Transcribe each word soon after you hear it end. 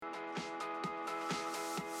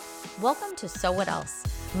Welcome to So What Else?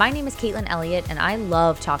 My name is Caitlin Elliott, and I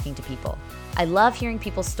love talking to people. I love hearing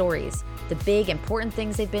people's stories, the big, important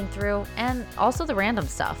things they've been through, and also the random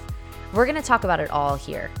stuff. We're going to talk about it all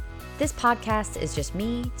here. This podcast is just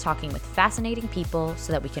me talking with fascinating people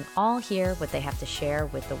so that we can all hear what they have to share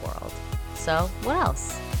with the world. So, what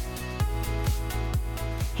else?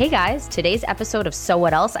 Hey guys, today's episode of So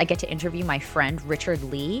What Else, I get to interview my friend Richard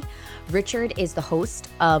Lee. Richard is the host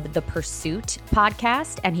of the Pursuit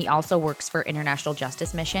podcast, and he also works for International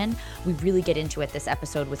Justice Mission. We really get into it this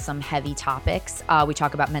episode with some heavy topics. We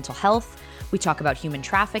talk about mental health. We talk about human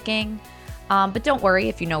trafficking. But don't worry,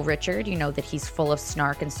 if you know Richard, you know that he's full of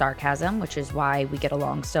snark and sarcasm, which is why we get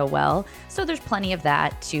along so well. So there's plenty of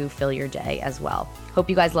that to fill your day as well. Hope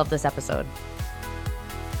you guys love this episode.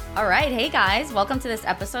 All right. Hey, guys. Welcome to this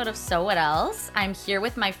episode of So What Else? I'm here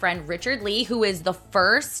with my friend Richard Lee, who is the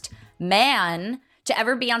first man to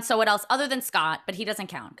ever be on So What Else other than Scott, but he doesn't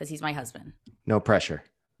count because he's my husband. No pressure.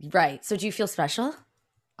 Right. So do you feel special?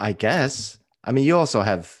 I guess. I mean, you also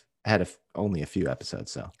have had only a few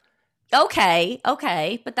episodes, so. Okay.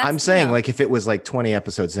 But that's. I'm saying, like, if it was like 20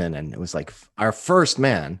 episodes in and it was like our first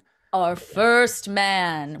man. Our first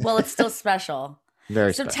man. Well, it's still special.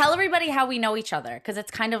 Very so special. Tell everybody how we know each other, because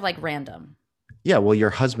it's kind of like random. Yeah, well,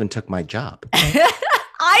 your husband took my job.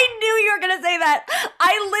 I knew you were going to say that.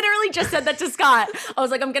 I literally just said that to Scott. I was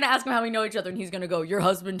like, I'm going to ask him how we know each other, and he's going to go, your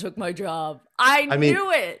husband took my job. I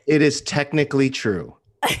knew it. It is technically true.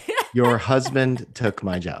 Your husband took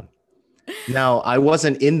my job. Now, I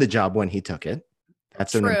wasn't in the job when he took it.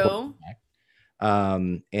 That's an important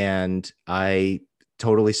fact. And I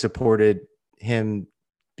totally supported him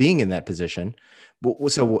being in that position.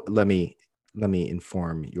 So let me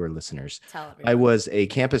inform your listeners. I was a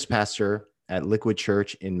campus pastor at Liquid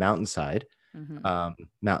Church in Mountainside,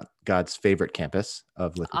 God's favorite campus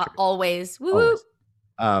of Liquid Church. Always. Woo.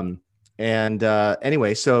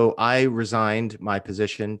 Anyway, so I resigned my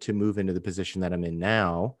position to move into the position that I'm in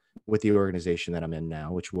now with the organization that I'm in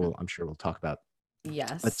now, which I'm sure we'll talk about.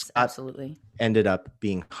 Yes, absolutely. Ended up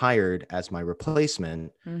being hired as my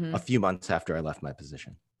replacement a few months after I left my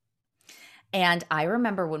position. And I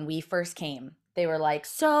remember when we first came, they were like,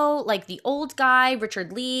 so like the old guy,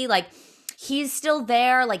 Richard Lee, like he's still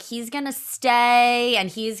there, like he's going to stay and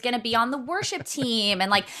he's going to be on the worship team.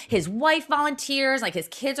 And like his wife volunteers, like his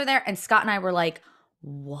kids are there. And Scott and I were like,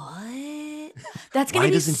 what? That's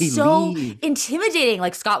going to be so intimidating.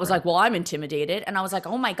 Like Scott was like, well, I'm intimidated. And I was like,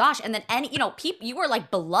 oh my gosh. And then, people, you were like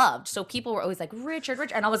beloved. So people were always like,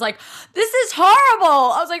 Richard. And I was like, this is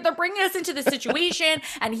horrible. I was like, they're bringing us into this situation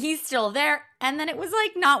and he's still there. And then it was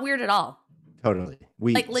like not weird at all. Totally.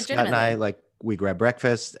 Scott and I, we grabbed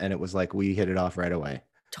breakfast and it was like, we hit it off right away.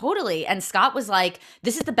 Totally. And Scott was like,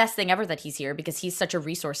 this is the best thing ever that he's here because he's such a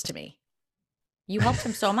resource to me. You helped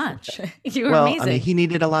him so much. You were amazing. I mean, he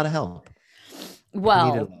needed a lot of help.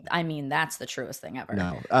 Well, I mean, that's the truest thing ever.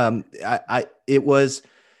 No, I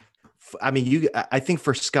think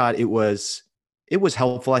for Scott, it was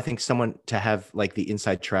helpful. I think someone to have like the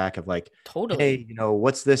inside track of like, totally, hey,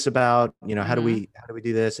 what's this about? How do we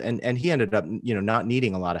do this? And he ended up, not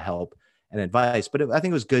needing a lot of help and advice, but I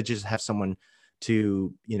think it was good just to have someone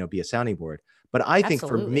to, be a sounding board. But I think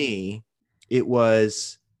for me, it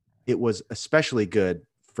was especially good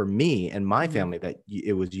for me and my family that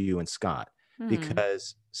it was you and Scott,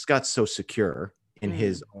 because Scott's so secure in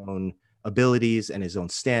his own abilities and his own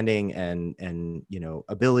standing and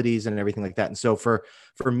abilities and everything like that. And so for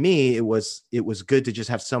me, it was good to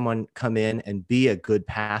just have someone come in and be a good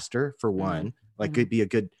pastor for one, could be a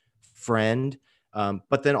good friend,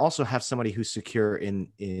 but then also have somebody who's secure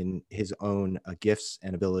in his own gifts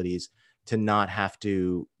and abilities to not have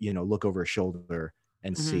to, look over his shoulder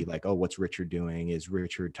and see like, oh, what's Richard doing? Is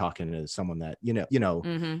Richard talking to someone that,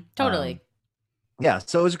 Totally. Yeah.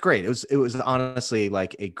 So it was great. It was honestly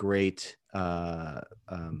like a great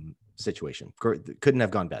situation. Couldn't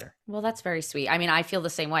have gone better. Well, that's very sweet. I mean, I feel the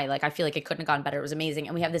same way. Like, I feel like it couldn't have gone better. It was amazing.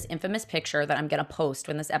 And we have this infamous picture that I'm going to post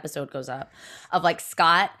when this episode goes up of like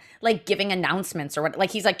Scott, like giving announcements or what,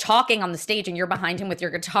 like he's like talking on the stage and you're behind him with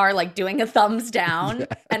your guitar, like doing a thumbs down. Yes.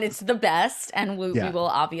 And it's the best. And we will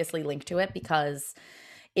obviously link to it because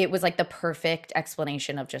it was like the perfect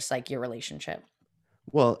explanation of just like your relationship.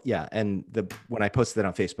 Well, yeah. And when I posted it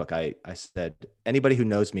on Facebook, I said, anybody who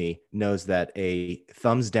knows me knows that a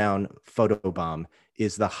thumbs down photobomb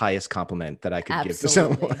is the highest compliment that I could give to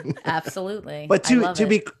someone. Absolutely. But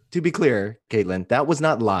to be clear, Caitlin, that was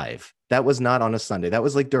not live. That was not on a Sunday. That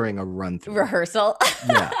was like during a run through rehearsal.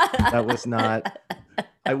 Yeah, that was not.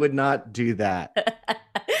 I would not do that.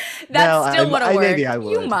 That still would have worked. Maybe I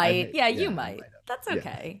would. You might. You might. That's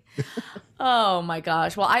okay. Oh my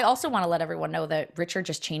gosh. Well, I also want to let everyone know that Richard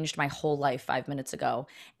just changed my whole life 5 minutes ago.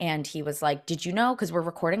 And he was like, did you know? Because we're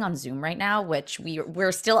recording on Zoom right now, which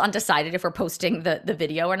we're still undecided if we're posting the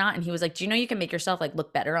video or not. And he was like, do you know you can make yourself like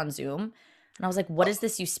look better on Zoom? And I was like, what is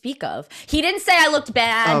this you speak of? He didn't say I looked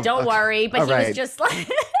bad. Don't worry. But he was just like,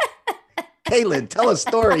 Caitlin, tell a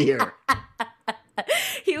story here.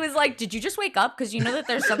 He was like, did you just wake up? Because you know that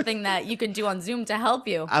there's something that you can do on Zoom to help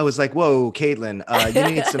you. I was like, whoa, Caitlin,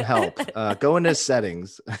 you need some help. Go into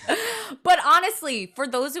settings. But honestly, for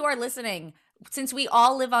those who are listening, since we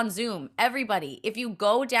all live on Zoom, everybody, if you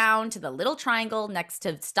go down to the little triangle next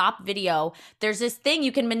to stop video, there's this thing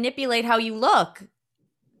you can manipulate how you look.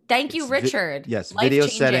 Thank you, Richard. Yes,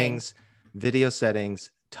 Life-changing. video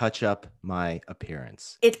settings, touch up my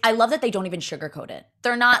appearance. I love that they don't even sugarcoat it.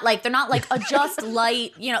 They're not like adjust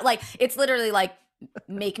light, like it's literally like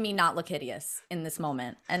make me not look hideous in this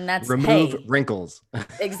moment. And that's remove wrinkles.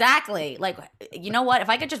 Exactly. Like, you know what? If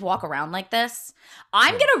I could just walk around like this,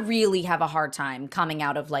 I'm going to really have a hard time coming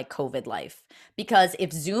out of like COVID life. Because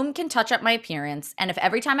if Zoom can touch up my appearance, and if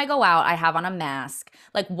every time I go out, I have on a mask,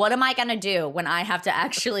 like what am I going to do when I have to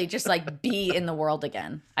actually just like be in the world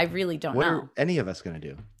again? I really don't know. What are any of us going to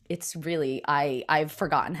do? It's really, I've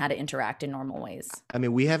forgotten how to interact in normal ways. I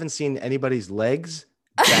mean, we haven't seen anybody's legs.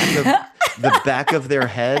 The back of their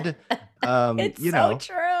head. It's so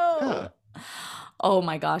true. Yeah. Oh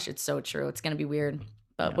my gosh, it's so true. It's going to be weird.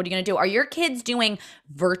 But what are you going to do? Are your kids doing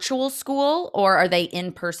virtual school or are they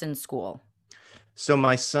in-person school? So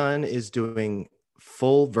my son is doing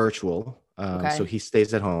full virtual. So he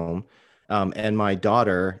stays at home. And my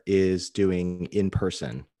daughter is doing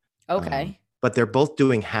in-person. Okay. But they're both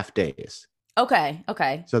doing half days. Okay.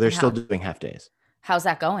 So they're still doing half days. How's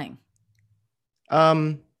that going?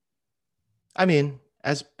 I mean,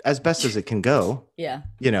 as best as it can go. Yeah.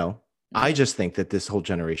 I just think that this whole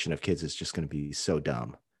generation of kids is just going to be so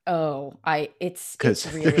dumb. Oh, it's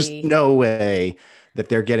really... there's no way that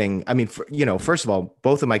they're getting, I mean, first of all,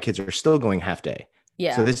 both of my kids are still going half day.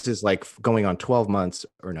 Yeah. So this is like going on 12 months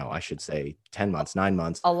or no, I should say 10 months, 9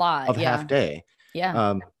 months. A lot of half day.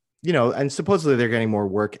 Yeah. And supposedly they're getting more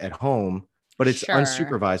work at home, but it's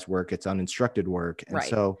unsupervised work. It's uninstructed work. And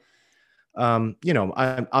so, I'm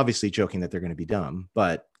obviously joking that they're going to be dumb,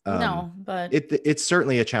 but no, but it's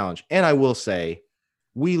certainly a challenge. And I will say,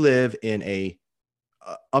 we live in a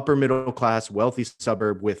upper middle class, wealthy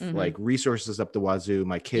suburb with like resources up the wazoo.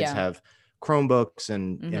 My kids have Chromebooks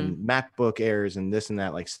and MacBook Airs and this and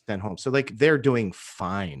that, like sent home. So like they're doing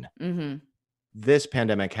fine. This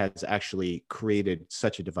pandemic has actually created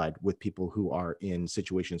such a divide with people who are in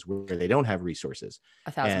situations where they don't have resources.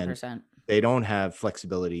 1,000%. They don't have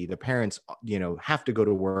flexibility. The parents, have to go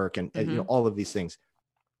to work and all of these things.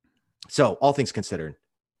 So all things considered,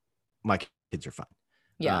 my kids are fine.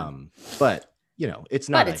 Yeah. But it's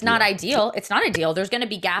not. But it's not ideal. It's not ideal. There's going to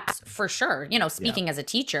be gaps for sure. Speaking as a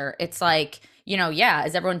teacher, it's like,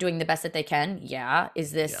 is everyone doing the best that they can? Yeah.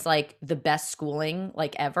 Is this like the best schooling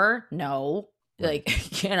like ever? No. Like,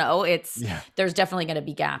 there's definitely going to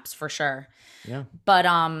be gaps for sure. Yeah. But,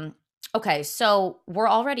 okay. So we're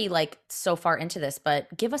already like so far into this, but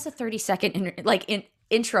give us a 30-second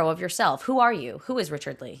intro of yourself. Who are you? Who is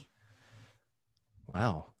Richard Lee?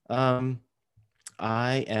 Wow.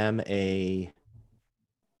 I am a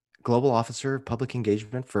global officer of public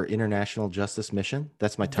engagement for International Justice Mission.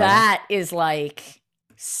 That's my title. That is like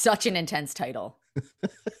such an intense title.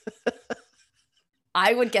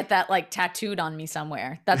 I would get that like tattooed on me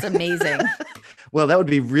somewhere. That's amazing. Well, that would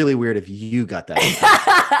be really weird if you got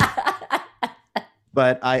that.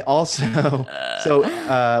 But I also,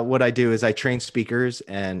 what I do is I train speakers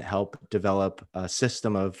and help develop a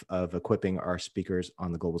system of equipping our speakers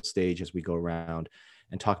on the global stage as we go around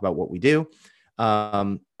and talk about what we do.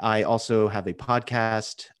 I also have a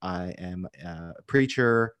podcast. I am a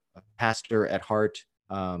preacher, a pastor at heart,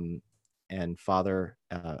 and father,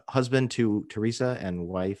 husband to Teresa and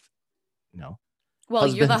wife. No. Well,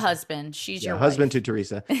 husband, you're the husband. She's your husband wife. to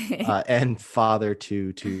Teresa, and father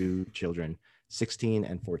to two children, 16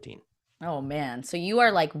 and 14. Oh man. So you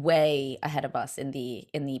are like way ahead of us in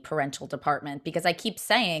the parental department, because I keep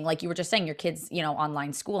saying, like you were just saying, your kids,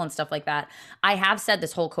 online school and stuff like that. I have said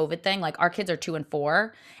this whole COVID thing, like our kids are 2 and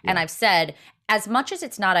 4. And I've said, as much as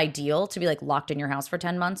it's not ideal to be like locked in your house for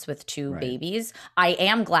 10 months with two babies, I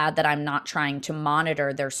am glad that I'm not trying to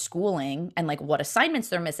monitor their schooling and like what assignments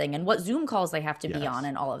they're missing and what Zoom calls they have to be on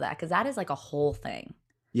and all of that. Cause that is like a whole thing.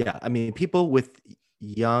 Yeah. I mean, people with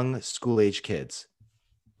young school age kids,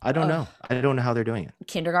 I don't know. I don't know how they're doing it.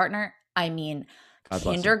 Kindergartner. I mean,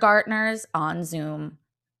 kindergartners on Zoom.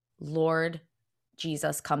 Lord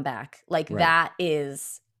Jesus, come back. Like Right. that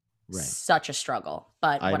is Right. such a struggle,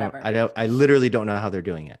 but whatever. I literally don't know how they're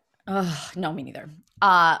doing it. No, me neither.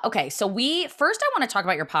 Okay, so I want to talk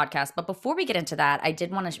about your podcast, but before we get into that, I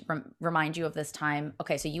did want to remind you of this time.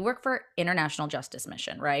 Okay, so you work for International Justice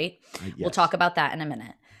Mission, right? Yes. We'll talk about that in a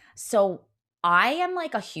minute. So I am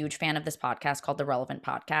like a huge fan of this podcast called The Relevant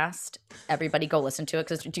Podcast. Everybody go listen to it,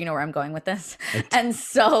 because do you know where I'm going with this? And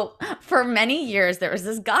so for many years, there was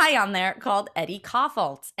this guy on there called Eddie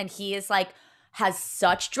Kaufholz, and he is like, has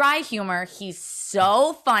such dry humor. He's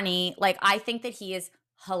so funny. Like, I think that he is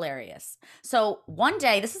hilarious. So one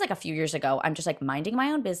day, this is like a few years ago, I'm just like minding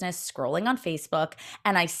my own business, scrolling on Facebook,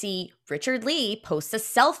 and I see Richard Lee post a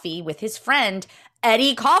selfie with his friend,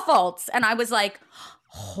 Eddie Kaufholz. And I was like,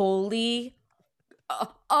 holy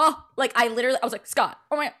like I was like, Scott,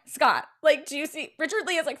 oh my God, Scott, like, do you see Richard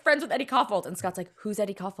Lee is like friends with Eddie Kaufholz? And Scott's like, who's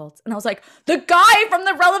Eddie Kaufholz? And I was like, the guy from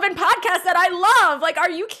the Relevant Podcast that I love. Like, are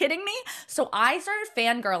you kidding me? So I started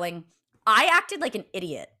fangirling. I acted like an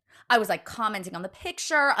idiot. I was like commenting on the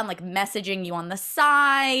picture. I'm like messaging you on the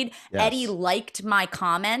side. Yes. Eddie liked my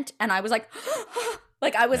comment. And I was like,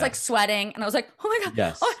 like I was like sweating. And I was like, oh my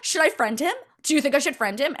God, should I friend him? Do you think I should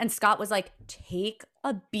friend him? And Scott was like, take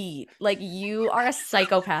a beat. Like, you are a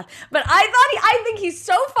psychopath. But I think he's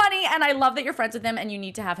so funny. And I love that you're friends with him and you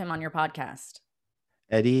need to have him on your podcast.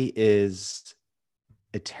 Eddie is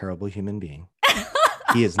a terrible human being.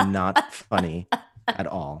 He is not funny at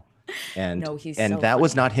all. And no, he's and so that funny.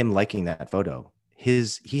 was not him liking that photo.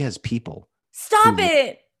 He has people. Stop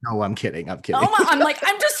it. No, I'm kidding. Oh my, I'm like,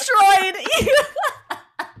 I'm destroyed.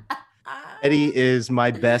 Eddie is my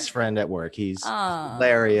best friend at work. He's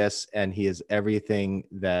hilarious, and he is everything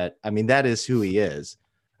that, I mean, that is who he is.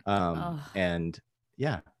 And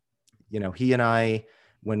yeah, you know, he and I,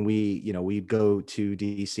 when we go to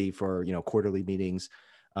DC for, quarterly meetings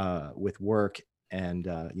with work, and,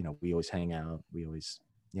 we always hang out. We always,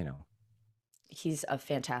 He's a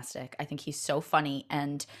fantastic. I think he's so funny,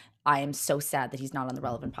 and I am so sad that he's not on the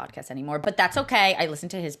Relevant Podcast anymore, but that's okay. I listen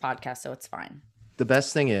to his podcast, so it's fine. The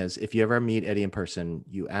best thing is, if you ever meet Eddie in person,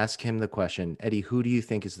 you ask him the question, Eddie, who do you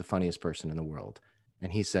think is the funniest person in the world?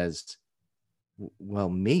 And he says, well,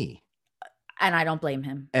 me. And I don't blame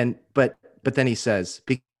him. But then he says,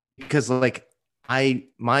 because like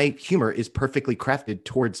my humor is perfectly crafted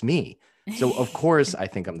towards me. So of course I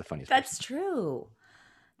think I'm the funniest That's person. True.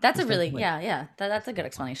 That's a really, that's a good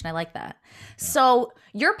explanation. I like that. Yeah. So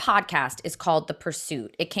your podcast is called The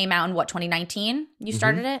Pursuit. It came out in 2019? You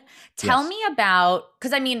started it? Tell me about,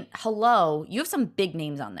 because I mean, hello, you have some big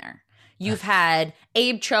names on there. You've had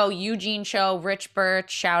Abe Cho, Eugene Cho, Rich Birch,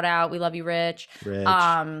 shout out. We love you, Rich.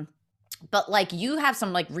 But like, you have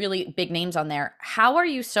some like really big names on there. How are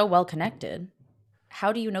you so well connected?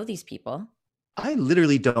 How do you know these people? I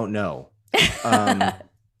literally don't know.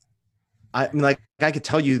 I mean, like, I could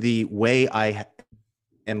tell you the way I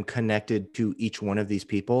am connected to each one of these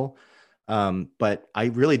people, but I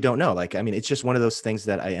really don't know. Like, I mean, it's just one of those things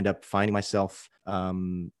that I end up finding myself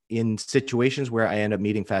in situations where I end up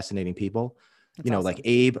meeting fascinating people. That's awesome. Like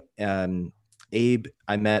Abe. Abe,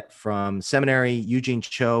 I met from seminary. Eugene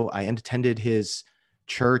Cho, I attended his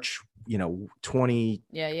church, 20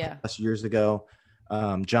 plus years ago.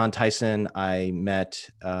 John Tyson, I met.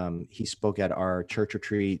 He spoke at our church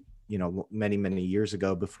retreat, many, many years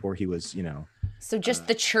ago before he was, So just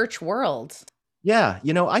the church world. Yeah.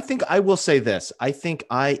 I think I will say this. I think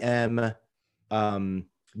I am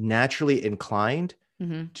naturally inclined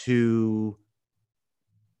to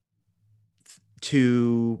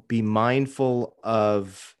be mindful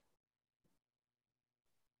of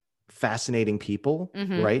fascinating people,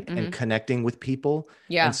 right? And connecting with people.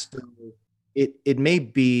 Yeah. And so it may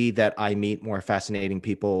be that I meet more fascinating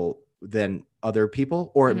people than other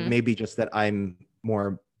people, or it may be just that I'm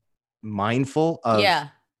more mindful of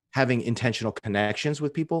having intentional connections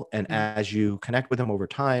with people. And as you connect with them over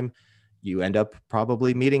time, you end up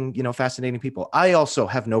probably meeting, fascinating people. I also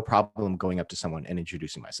have no problem going up to someone and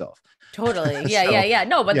introducing myself. Totally. Yeah.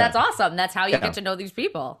 No, but that's awesome. That's how you get to know these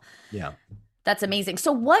people. Yeah. That's amazing.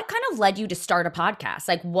 So what kind of led you to start a podcast?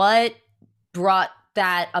 Like, what brought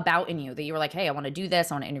that about in you that you were like, hey, I want to do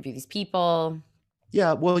this. I want to interview these people.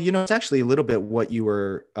 Yeah. Well, it's actually a little bit what you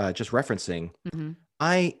were just referencing.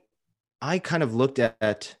 I kind of looked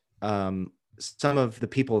at some of the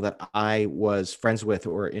people that I was friends with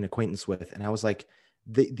or in acquaintance with, and I was like,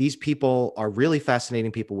 these people are really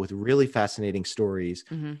fascinating people with really fascinating stories.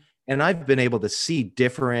 And I've been able to see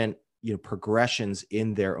different, progressions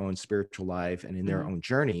in their own spiritual life and in their own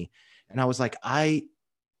journey. And I was like,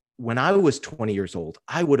 when I was 20 years old,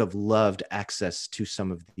 I would have loved access to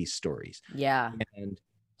some of these stories. Yeah. And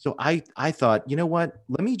So I thought, you know what?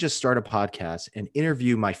 Let me just start a podcast and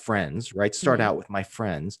interview my friends, right? Start out with my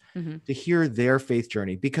friends to hear their faith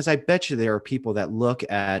journey, because I bet you there are people that look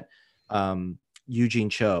at Eugene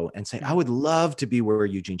Cho and say, I would love to be where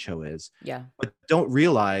Eugene Cho is, but don't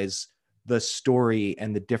realize the story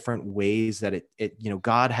and the different ways that it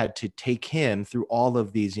God had to take him through all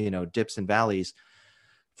of these, dips and valleys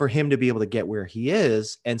for him to be able to get where he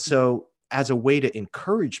is. And so as a way to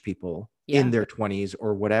encourage people in their 20s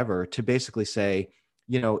or whatever, to basically say,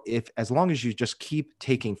 if, as long as you just keep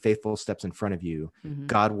taking faithful steps in front of you,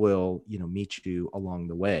 God will, meet you along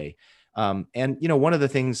the way. And, one of the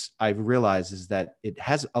things I've realized is that it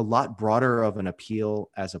has a lot broader of an appeal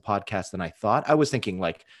as a podcast than I thought. I was thinking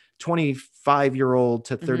like 25-year-old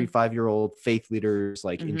to 35-year-old faith leaders,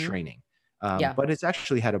 like in training. But it's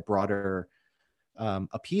actually had a broader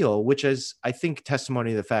appeal, which is, I think,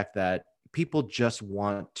 testimony to the fact that people just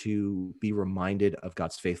want to be reminded of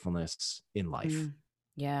God's faithfulness in life.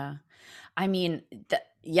 Yeah. I mean,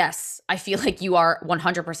 yes, I feel like you are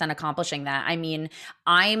 100% accomplishing that. I mean,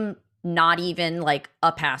 I'm not even like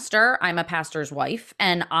a pastor. I'm a pastor's wife.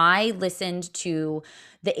 And I listened to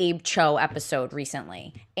the Abe Cho episode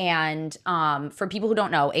recently. And for people who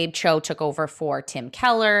don't know, Abe Cho took over for Tim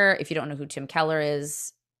Keller. If you don't know who Tim Keller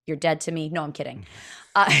is, you're dead to me. No, I'm kidding.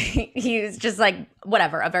 He was just like,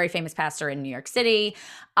 whatever, a very famous pastor in New York City.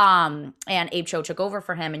 And Abe Cho took over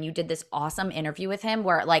for him. And you did this awesome interview with him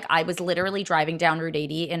where like I was literally driving down Route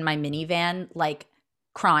 80 in my minivan, like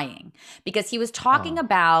crying, because he was talking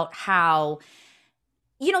about how,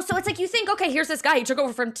 so it's like you think, okay, here's this guy, he took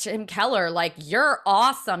over from Tim Keller. Like, you're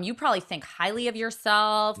awesome. You probably think highly of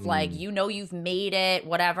yourself. Like, you've made it,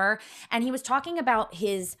 whatever. And he was talking about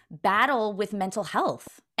his battle with mental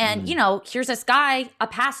health. And, here's this guy, a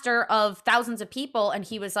pastor of thousands of people. And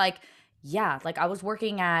he was like, yeah, like I was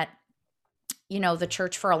working at, the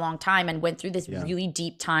church for a long time and went through this really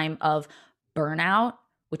deep time of burnout,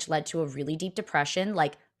 which led to a really deep depression,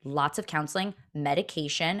 like lots of counseling,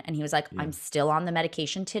 medication. And he was like, I'm still on the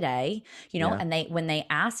medication today, and when they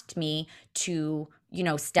asked me to,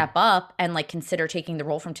 step up and like consider taking the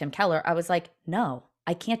role from Tim Keller, I was like, no,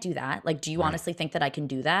 I can't do that. Like, do you honestly think that I can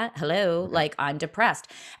do that? Hello? Like, I'm depressed.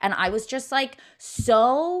 And I was just like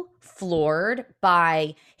so floored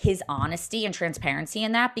by his honesty and transparency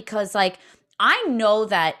in that, because like, I know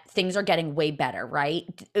that things are getting way better, right?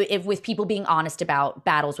 With people being honest about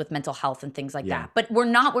battles with mental health and things like that. But we're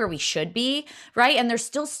not where we should be, right? And there's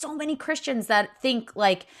still so many Christians that think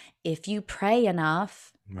like, if you pray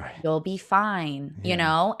enough, you'll be fine,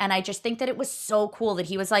 And I just think that it was so cool that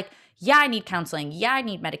he was like, yeah, I need counseling. Yeah, I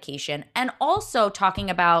need medication. And also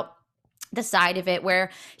talking about the side of it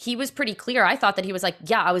where he was pretty clear. I thought that he was like,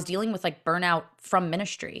 yeah, I was dealing with like burnout from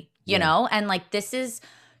ministry, you know? And like, this is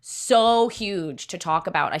so huge to talk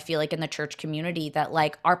about, I feel like, in the church community, that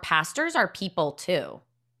like our pastors are people too.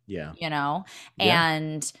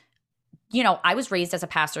 And I was raised as a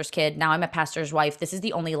pastor's kid. Now I'm a pastor's wife. This is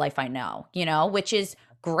the only life I know, which is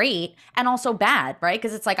great and also bad, right?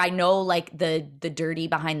 Because it's like I know like the dirty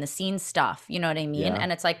behind the scenes stuff, you know what I mean?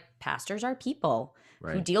 And it's like pastors are people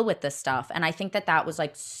who deal with this stuff. And I think that was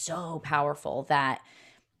like so powerful that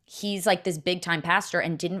he's like this big time pastor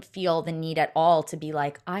and didn't feel the need at all to be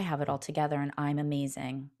like, I have it all together and I'm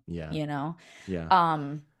amazing. Yeah.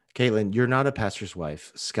 Caitlin, you're not a pastor's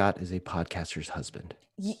wife. Scott is a podcaster's husband.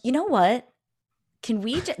 You know what? Can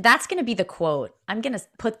we, that's going to be the quote.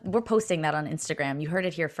 We're posting that on Instagram. You heard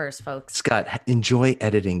it here first, folks. Scott, enjoy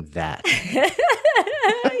editing that.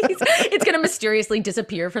 It's going to mysteriously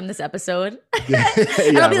disappear from this episode.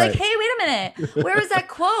 And I'll be like, hey, wait a minute. Where was that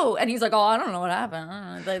quote? And he's like, oh, I don't know what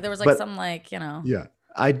happened. There was like some like, Yeah.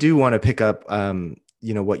 I do want to pick up,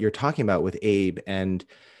 what you're talking about with Abe. And,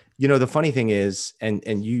 the funny thing is,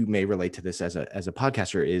 and you may relate to this as a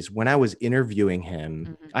podcaster, is when I was interviewing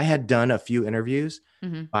him, I had done a few interviews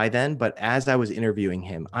by then, but as I was interviewing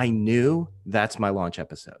him, I knew that's my launch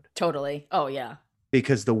episode. Totally. Oh, yeah.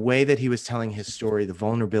 Because the way that he was telling his story, the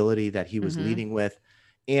vulnerability that he was leading with,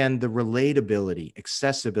 and the relatability,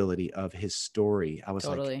 accessibility of his story, I was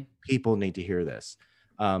like, people need to hear this.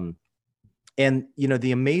 And,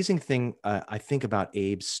 the amazing thing I think about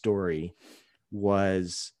Abe's story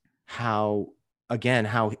was how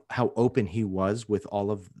open he was with all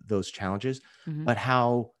of those challenges, but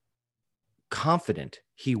how confident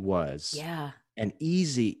he was. Yeah. And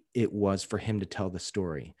easy it was for him to tell the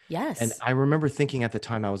story. Yes. And I remember thinking at the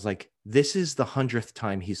time, I was like, this is the 100th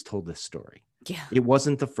time he's told this story. Yeah. It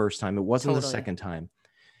wasn't the first time. It wasn't the second time.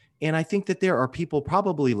 And I think that there are people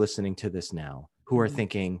probably listening to this now who are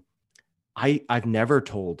thinking, I've never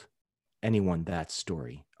told anyone that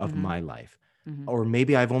story of my life. or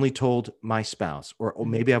maybe I've only told my spouse, or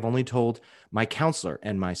maybe I've only told my counselor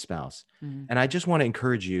and my spouse. And I just want to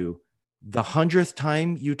encourage you, the 100th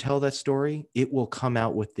time you tell that story, it will come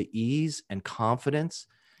out with the ease and confidence,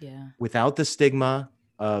 without the stigma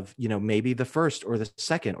of, maybe the first or the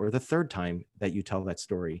second or the third time that you tell that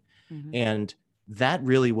story. And that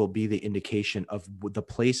really will be the indication of the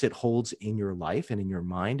place it holds in your life and in your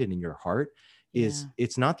mind and in your heart.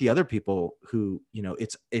 It's not the other people who,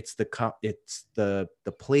 it's the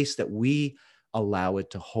place that we allow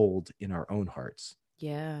it to hold in our own hearts.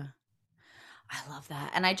 Yeah. I love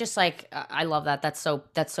that. And I just I love that. That's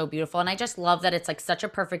so beautiful. And I just love that it's like such a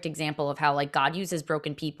perfect example of how like God uses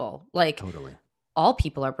broken people. Like Totally. All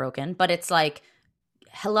people are broken, but it's like,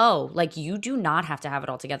 hello, like you do not have to have it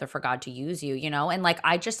all together for God to use you, And like,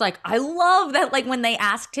 I just like, I love that. Like when they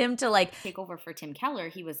asked him to like take over for Tim Keller,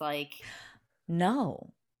 he was like,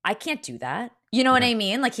 no, I can't do that. You know what I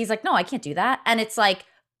mean? Like, he's like, no, I can't do that. And it's like,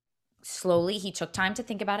 slowly he took time to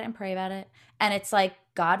think about it and pray about it. And it's like,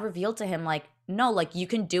 God revealed to him, like, no, like you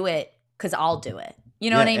can do it because I'll do it. You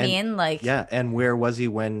know what I mean? Like, yeah. And where was he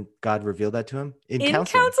when God revealed that to him? In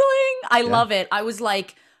counseling. I love it. I was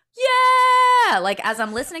like, yeah, like as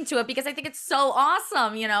I'm listening to it, because I think it's so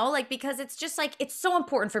awesome, like, because it's just like, it's so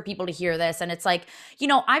important for people to hear this. And it's like,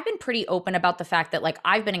 I've been pretty open about the fact that like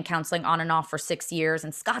I've been in counseling on and off for 6 years,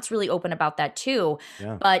 and Scott's really open about that too.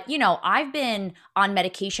 Yeah. But, I've been on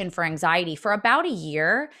medication for anxiety for about a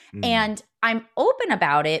year, and I'm open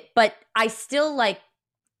about it, but I still like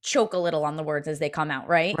choke a little on the words as they come out,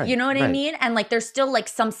 right? You know what I mean? And like, there's still like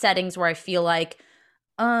some settings where I feel like,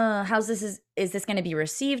 is this going to be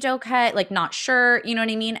received okay? Like, not sure, you know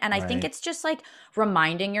what I mean? And I think it's just like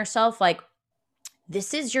reminding yourself, like,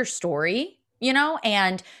 this is your story,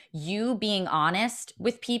 and you being honest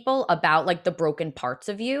with people about like the broken parts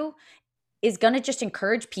of you is going to just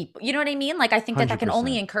encourage people. You know what I mean? Like, I think that can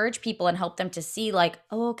only encourage people and help them to see like,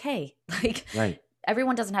 oh, okay. Like,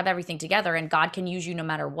 everyone doesn't have everything together, and God can use you no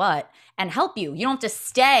matter what and help you. You don't have to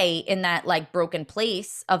stay in that like broken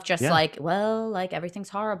place of just like, well, like everything's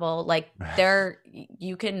horrible. Like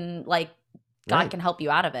you can like, God can help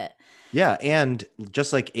you out of it. Yeah. And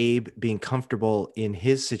just like Abe being comfortable in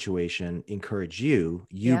his situation, encourage you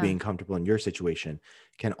being comfortable in your situation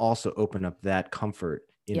can also open up that comfort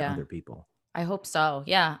in other people. I hope so.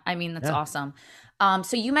 Yeah. I mean, that's awesome.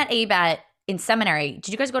 So you met Abe in seminary. Did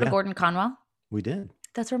you guys go to Gordon Conwell? We did.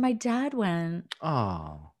 That's where my dad went.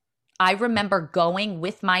 Oh. I remember going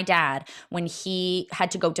with my dad when he had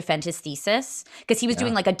to go defend his thesis, because he was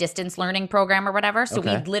doing like a distance learning program or whatever. So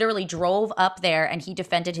we literally drove up there and he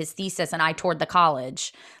defended his thesis, and I toured the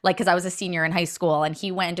college, like, because I was a senior in high school, and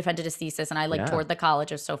he went and defended his thesis, and I like toured the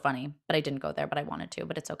college. It was so funny, but I didn't go there, but I wanted to,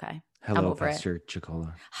 but it's okay. Hello, I'm over Pastor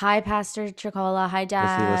Chicola. Hi, Pastor Chicola. Hi,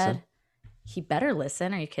 Dad. Does he listen? He better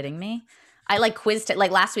listen. Are you kidding me? I like quizzed it.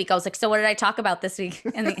 Like last week, I was like, so what did I talk about this week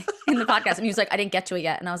in the podcast? And he was like, I didn't get to it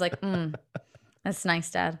yet. And I was like, that's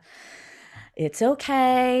nice, Dad. It's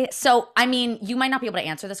okay. So, I mean, you might not be able to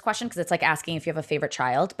answer this question because it's like asking if you have a favorite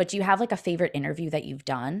child, but do you have like a favorite interview that you've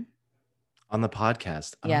done? On the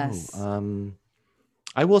podcast? Yes.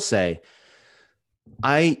 I will say,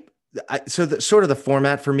 so the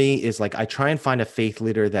format for me is like, I try and find a faith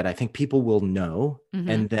leader that I think people will know,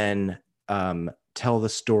 and then tell the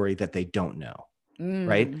story that they don't know.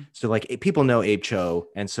 Right. So like people know Abe Cho.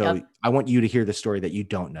 And so I want you to hear the story that you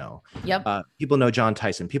don't know. People know John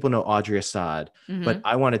Tyson, people know Audrey Assad, but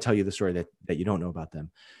I want to tell you the story that you don't know about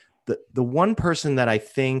them. The one person that I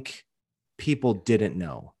think people didn't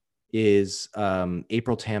know is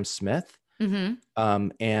April Tam Smith.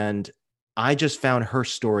 And I just found her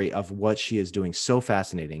story of what she is doing so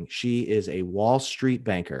fascinating. She is a Wall Street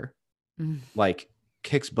banker, like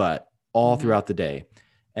kicks butt all throughout the day.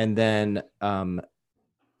 And then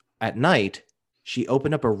at night, she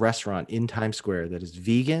opened up a restaurant in Times Square that is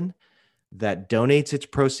vegan, that donates its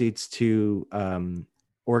proceeds to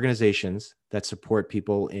organizations that support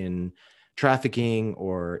people in trafficking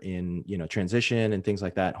or in, transition and things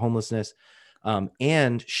like that, homelessness.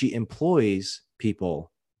 And she employs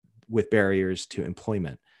people with barriers to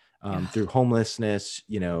employment through homelessness,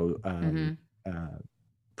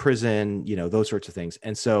 prison, those sorts of things.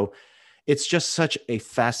 And so it's just such a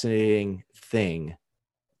fascinating thing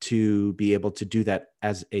to be able to do that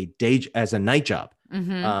as a night job.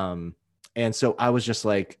 And so I was just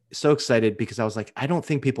like so excited, because I was like, I don't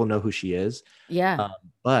think people know who she is.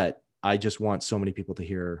 But I just want so many people to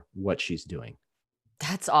hear what she's doing.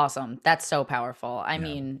 That's awesome. That's so powerful. I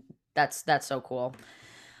mean, that's so cool.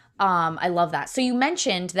 I love that. So you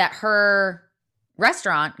mentioned that her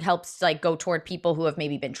restaurant helps like go toward people who have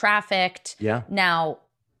maybe been trafficked. Yeah. Now,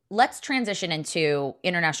 let's transition into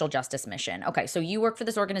International Justice Mission. Okay, so you work for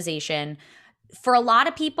this organization. For a lot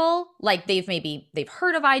of people, like they've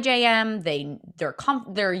heard of IJM,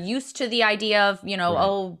 they're used to the idea of,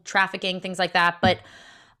 right. Trafficking, things like that. But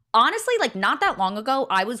honestly, like not that long ago,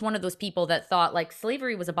 I was one of those people that thought like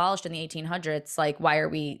slavery was abolished in the 1800s. Like, why are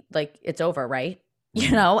we like, it's over, right?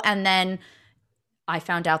 And then I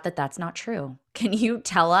found out that that's not true. Can you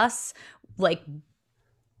tell us like,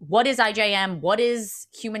 what is IJM? What is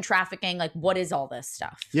human trafficking? Like, what is all this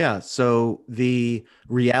stuff? Yeah. So the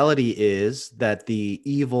reality is that the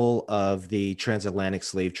evil of the transatlantic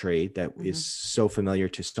slave trade that is so familiar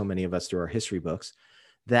to so many of us through our history books,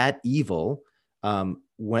 that evil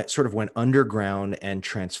went underground and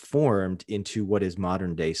transformed into what is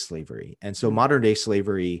modern day slavery. And so modern day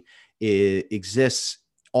slavery exists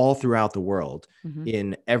all throughout the world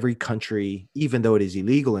in every country, even though it is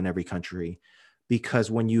illegal in every country. Because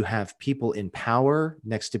when you have people in power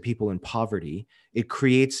next to people in poverty, it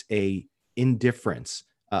creates a indifference.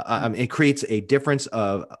 It creates a difference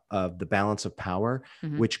of the balance of power,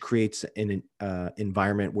 which creates an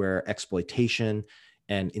environment where exploitation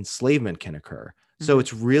and enslavement can occur. So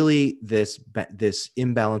it's really this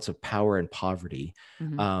imbalance of power and poverty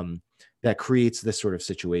that creates this sort of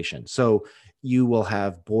situation. So you will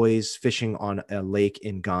have boys fishing on a lake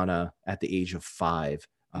in Ghana at the age of 5.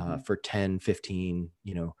 For 10, 15,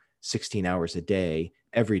 16 hours a day,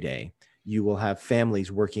 every day. You will have families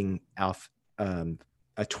working off a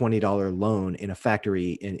 $20 loan in a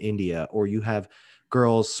factory in India, or you have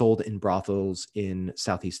girls sold in brothels in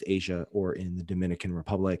Southeast Asia or in the Dominican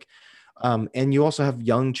Republic. And you also have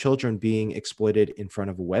young children being exploited in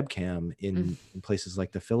front of a webcam in places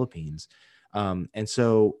like the Philippines. And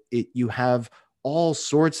so you have all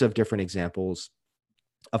sorts of different examples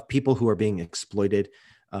of people who are being exploited.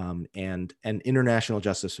 And an International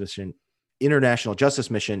Justice Mission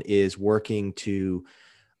is working to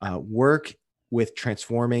work with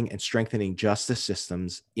transforming and strengthening justice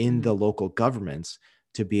systems in the local governments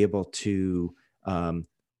to be able to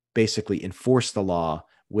basically enforce the law,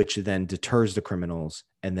 which then deters the criminals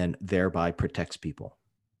and then thereby protects people.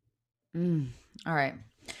 All right.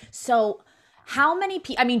 So how many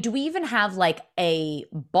people, do we even have like a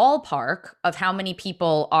ballpark of how many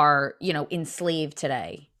people are, enslaved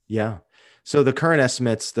today? Yeah. So the current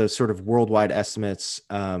estimates, the sort of worldwide estimates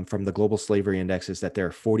from the Global Slavery Index is that there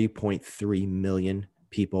are 40.3 million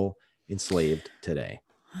people enslaved today.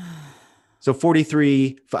 So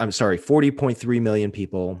 40.3 million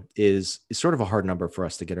people is sort of a hard number for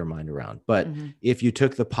us to get our mind around. But if you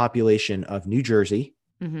took the population of New Jersey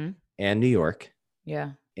and New York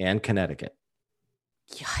and Connecticut,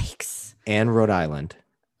 yikes, and Rhode Island,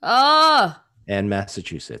 and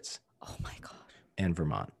Massachusetts, oh my God, and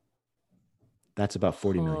Vermont, that's about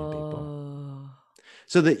 40 million people.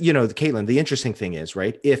 So Caitlin, the interesting thing is,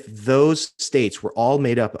 right, if those states were all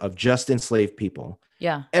made up of just enslaved people,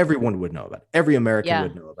 everyone would know about it. Every American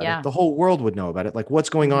would know about it. The whole world would know about it. Like what's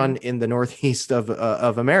going on in the Northeast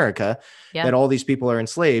of America, that all these people are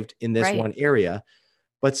enslaved in this one area.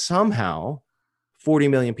 But somehow 40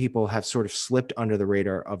 million people have sort of slipped under the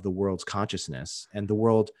radar of the world's consciousness, and the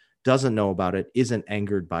world doesn't know about it, isn't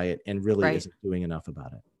angered by it, and really isn't doing enough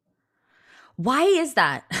about it. Why is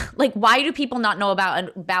that? Like, why do people not know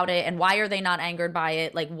about it, and why are they not angered by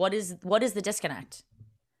it? Like, what is the disconnect?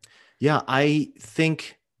 Yeah, I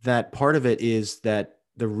think that part of it is that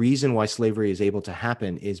the reason why slavery is able to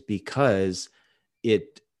happen is because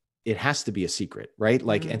it has to be a secret, right?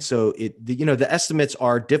 Like, and so the estimates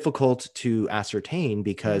are difficult to ascertain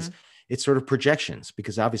because it's sort of projections,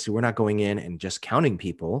 because obviously we're not going in and just counting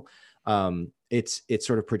people. It's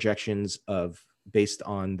sort of projections based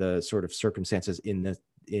on the sort of circumstances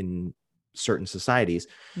in certain societies.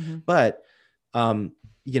 But,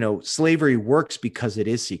 slavery works because it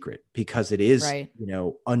is secret, because it is,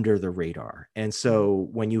 under the radar. And so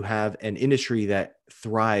when you have an industry that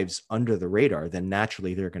thrives under the radar, then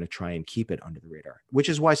naturally they're going to try and keep it under the radar, which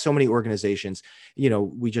is why so many organizations,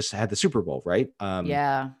 we just had the Super Bowl, right?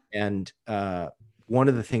 And one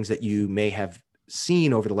of the things that you may have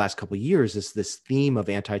seen over the last couple of years is this theme of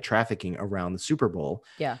anti-trafficking around the Super Bowl,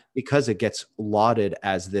 because it gets lauded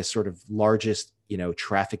as this sort of largest,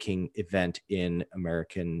 trafficking event in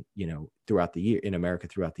America throughout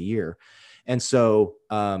the year. And so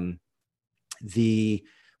the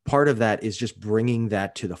part of that is just bringing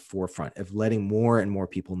that to the forefront of letting more and more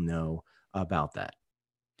people know about that.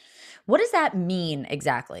 What does that mean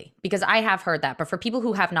exactly? Because I have heard that, but for people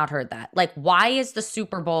who have not heard that, like, why is the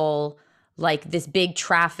Super Bowl like this big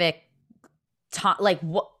traffic? Like,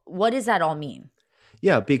 what does that all mean?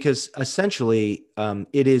 Yeah, because essentially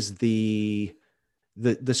it is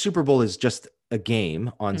the Super Bowl is just a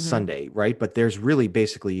game on Sunday, right? But there's really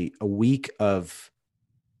basically a week of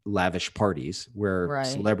lavish parties where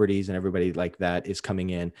celebrities and everybody like that is coming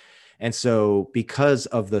in. And so because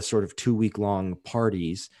of the sort of 2-week long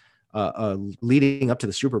parties leading up to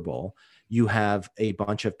the Super Bowl, you have a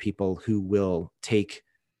bunch of people who will take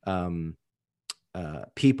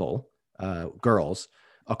girls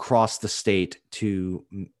across the state to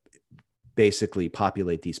basically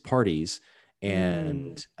populate these parties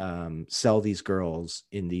and sell these girls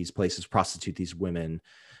in these places, prostitute these women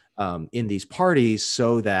in these parties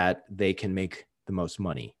so that they can make the most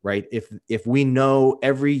money, right? If we know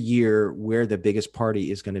every year where the biggest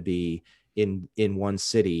party is going to be in one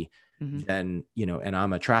city, then, and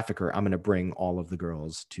I'm a trafficker, I'm going to bring all of the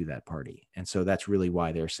girls to that party. And so that's really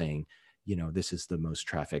why they're saying, this is the most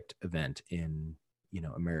trafficked event in,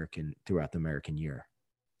 throughout the American year.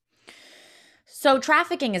 So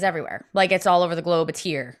trafficking is everywhere. Like it's all over the globe. It's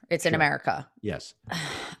here. It's in America. Yes.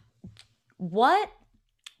 What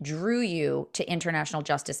drew you to International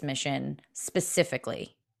Justice Mission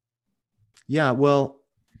specifically? Yeah, well,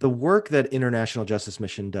 the work that International Justice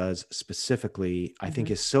Mission does specifically, I think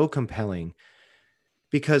is so compelling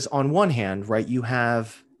because on one hand, right, you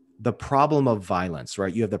have the problem of violence,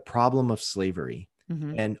 right? You have the problem of slavery.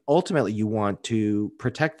 And ultimately you want to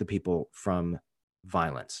protect the people from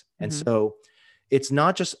violence. And so it's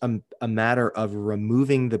not just a matter of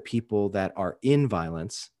removing the people that are in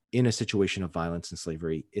violence, in a situation of violence and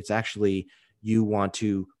slavery. It's actually, you want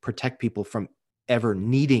to protect people from ever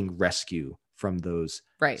needing rescue from those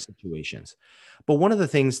situations. But one of the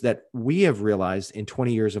things that we have realized in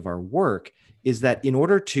 20 years of our work is that in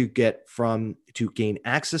order to gain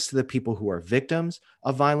access to the people who are victims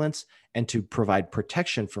of violence and to provide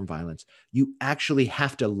protection from violence, you actually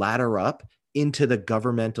have to ladder up into the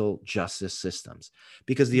governmental justice systems,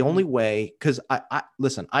 because the only way, because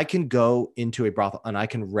listen, I can go into a brothel and I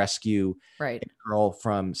can rescue a girl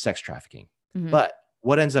from sex trafficking, but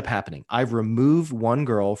what ends up happening? I've removed one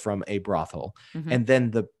girl from a brothel, and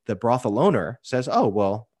then the brothel owner says, oh,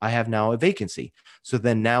 well, I have now a vacancy. So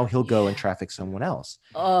then now he'll go and traffic someone else.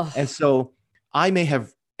 And so I may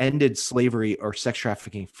have ended slavery or sex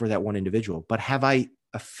trafficking for that one individual, but have I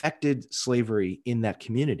affected slavery in that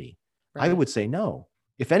community? I would say no.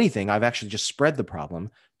 If anything, I've actually just spread the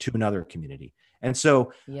problem to another community. And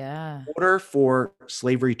so in order for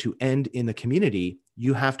slavery to end in the community,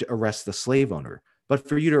 you have to arrest the slave owner. But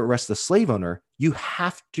for you to arrest the slave owner, you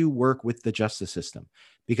have to work with the justice system,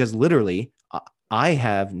 because literally I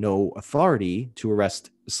have no authority to arrest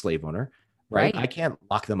the slave owner, right? I can't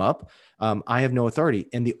lock them up. I have no authority.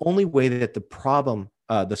 And the only way that the problem,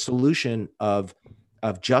 the solution of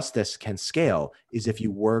justice can scale is if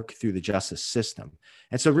you work through the justice system.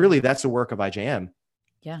 And so really that's the work of IJM,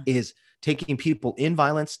 is taking people in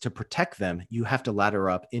violence to protect them. You have to ladder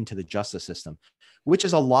up into the justice system, which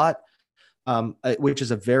is which is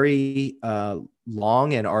a very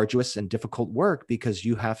long and arduous and difficult work, because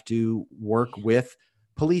you have to work with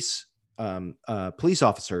police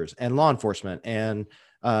officers and law enforcement and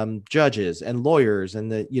judges and lawyers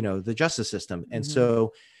and the justice system. And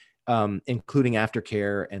so including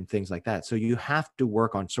aftercare and things like that. So you have to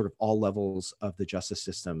work on sort of all levels of the justice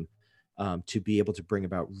system to be able to bring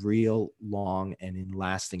about real, long, and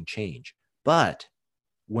lasting change. But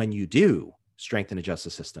when you do strengthen a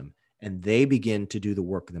justice system and they begin to do the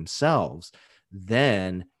work themselves,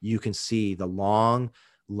 then you can see the long,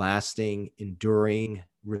 lasting, enduring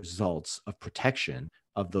results of protection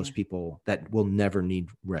of those people that will never need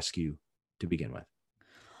rescue to begin with.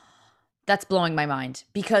 That's blowing my mind,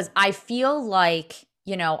 because I feel like,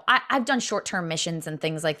 I've done short-term missions and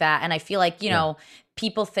things like that. And I feel like,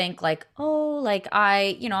 people think like, oh, like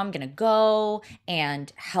I'm going to go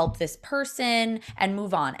and help this person and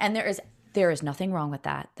move on. And there is nothing wrong with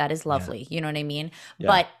that. That is lovely. You know what I mean? Yeah.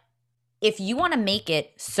 But if you want to make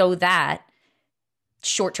it so that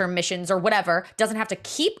short-term missions or whatever doesn't have to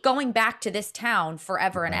keep going back to this town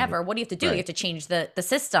forever and ever, what do you have to do? You have to change the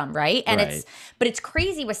system, right? And it's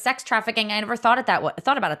crazy with sex trafficking. I never thought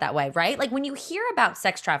about it that way, right? Like when you hear about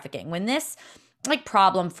sex trafficking, when this like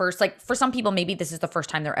problem first, like for some people, maybe this is the first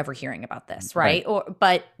time they're ever hearing about this, right?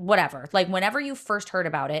 But whatever, like whenever you first heard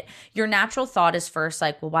about it, your natural thought is first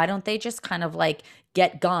like, well, why don't they just kind of like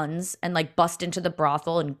get guns and like bust into the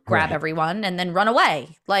brothel and grab everyone and then run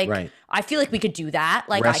away? Like, I feel like we could do that.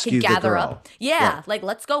 Like rescue, I could gather up. Yeah. Like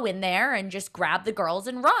let's go in there and just grab the girls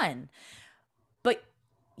and run. But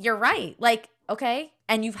you're right. Like, okay.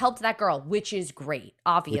 And you've helped that girl, which is great.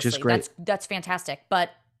 Obviously. Which is great. That's fantastic. But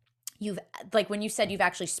you've, like when you said you've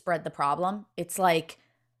actually spread the problem, it's like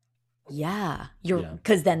Yeah. Yeah.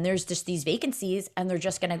 Because then there's just these vacancies and they're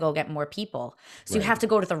just going to go get more people. So you Right. have to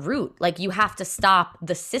go to the root. Like you have to stop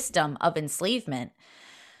the system of enslavement,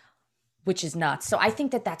 which is nuts. So I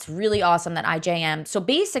think that that's really awesome that IJM. So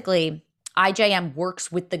basically, IJM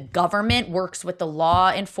works with the government, works with the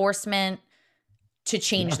law enforcement to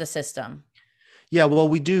change Yeah. the system. Yeah, well,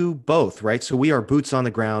 we do both, right? So we are boots on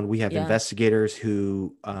the ground. We have Yeah. investigators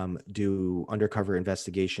who do undercover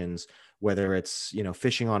investigations, whether it's,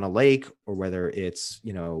 fishing on a lake or whether it's,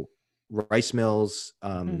 rice mills,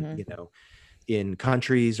 Hmm. in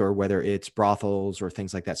countries, or whether it's brothels or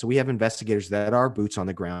things like that. So we have investigators that are boots on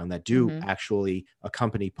the ground that do Hmm. actually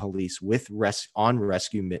accompany police with on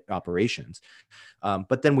rescue operations.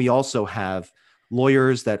 But then we also have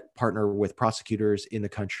lawyers that partner with prosecutors in the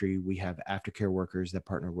country. We have aftercare workers that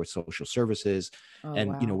partner with social services, Oh, and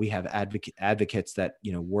wow. we have advocates that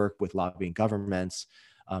work with lobbying governments,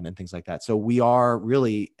 and things like that. So we are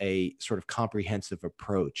really a sort of comprehensive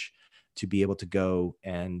approach to be able to go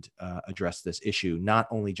and address this issue, not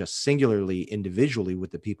only just singularly, individually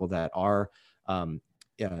with the people that are um,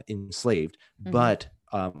 enslaved, Hmm. but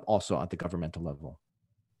also at the governmental level.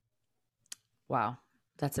 Wow.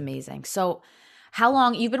 That's amazing. So how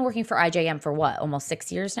long you've been working for IJM for what? Almost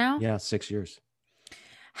 6 years now? Yeah, 6 years.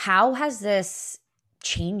 How has this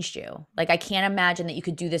changed you? Like, I can't imagine that you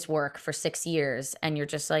could do this work for 6 years and you're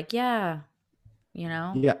just like, yeah, you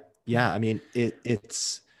know? Yeah, yeah. I mean,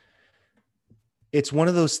 it's one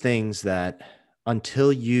of those things that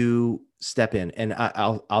until you step in, and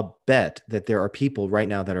I'll bet that there are people right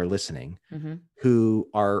now that are listening Hmm. who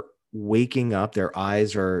are waking up. Their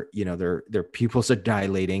eyes are, their pupils are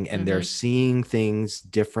dilating, and they're Hmm. seeing things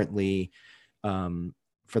differently, um,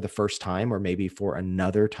 for the first time, or maybe for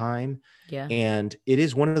another time. Yeah. And it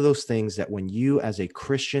is one of those things that when you, as a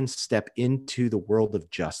Christian, step into the world of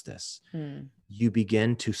justice, Mm. you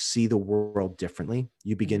begin to see the world differently.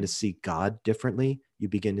 You begin to Hmm. see God differently. You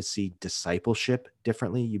begin to see discipleship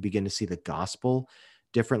differently. You begin to see the gospel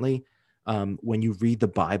differently. When you read the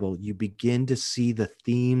Bible, you begin to see the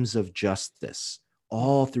themes of justice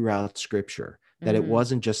all throughout Scripture. That it Hmm.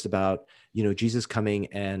 wasn't just about Jesus coming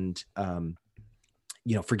and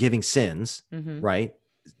forgiving sins, Hmm. right?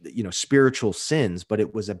 Spiritual sins, but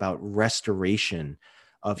it was about restoration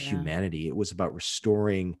of Yeah. humanity. It was about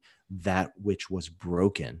restoring that which was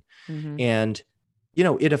broken. Hmm. And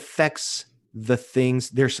it affects the things.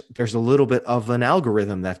 There's a little bit of an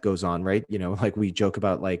algorithm that goes on, right? Like we joke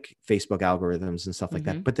about like Facebook algorithms and stuff like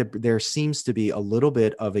that, Hmm. but there seems to be a little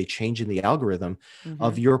bit of a change in the algorithm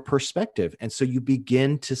of Hmm. your perspective. And so you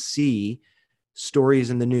begin to see stories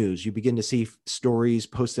in the news, you begin to see stories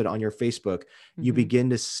posted on your Facebook, you Hmm. begin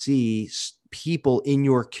to see people in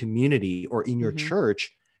your community or in your Hmm.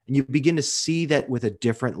 church, and you begin to see that with a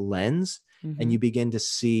different lens. And Hmm. you begin to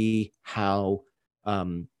see how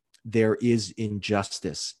there is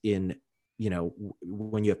injustice in,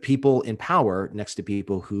 when you have people in power next to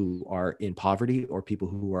people who are in poverty, or people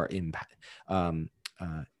who are in um,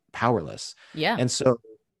 powerless. Yeah. And so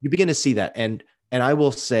you begin to see that. And I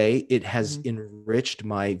will say it has Hmm. enriched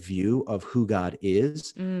my view of who God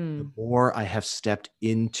is. The Mm. more I have stepped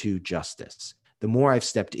into justice, the more I've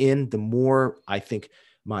stepped in, the more I think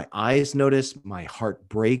my eyes notice, my heart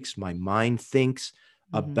breaks, my mind thinks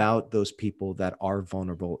Hmm. about those people that are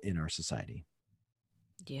vulnerable in our society.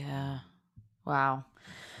 Yeah. Wow.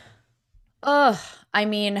 Ugh. I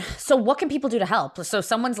mean, so what can people do to help? So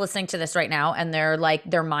someone's listening to this right now and they're like,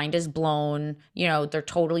 their mind is blown, they're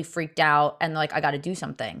totally freaked out and like, I got to do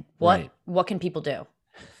something. Right. What can people do?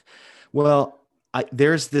 Well,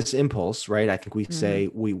 there's this impulse, right? I think we Hmm. say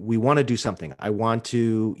we want to do something. I want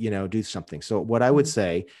to, do something. So what I would Hmm.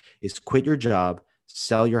 say is quit your job,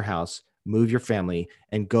 sell your house, move your family,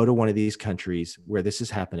 and go to one of these countries where this is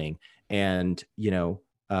happening, and you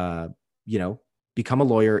know, become a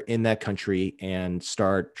lawyer in that country and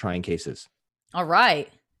start trying cases. All right.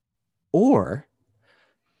 Or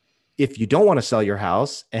if you don't want to sell your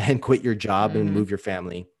house and quit your job and Hmm. move your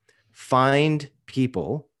family, find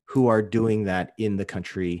people who are doing that in the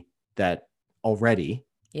country that already,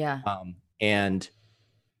 Yeah. and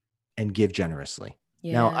give generously.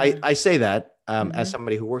 Now, I, Yeah. I say that as Hmm.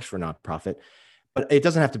 somebody who works for a nonprofit, but it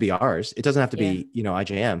doesn't have to be ours. It doesn't have to Yeah. be,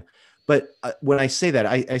 IJM. But when I say that,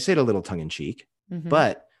 I say it a little tongue in cheek, Hmm.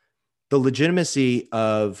 but the legitimacy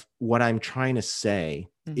of what I'm trying to say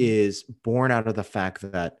Hmm. is born out of the fact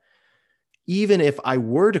that even if I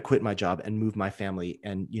were to quit my job and move my family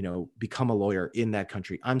and, become a lawyer in that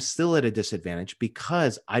country, I'm still at a disadvantage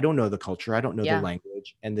because I don't know the culture, I don't know the Yeah.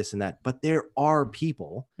 language and this and that. But there are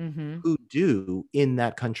people Hmm. who do in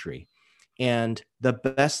that country. And the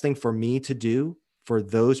best thing for me to do for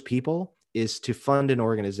those people is to fund an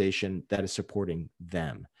organization that is supporting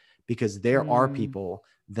them, because there are people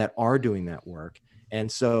that are doing that work. And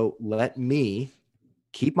so let me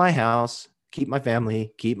keep my house, keep my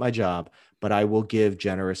family, keep my job, but I will give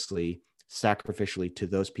generously, sacrificially to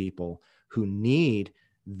those people who need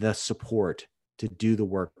the support to do the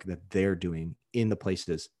work that they're doing in the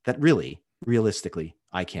places that really, realistically,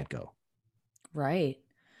 I can't go. Right.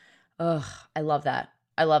 Ugh, I love that.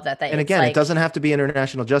 I love that. And again, it doesn't have to be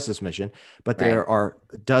International Justice Mission, but there are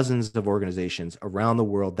dozens of organizations around the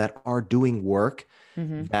world that are doing work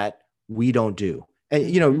that we don't do. And,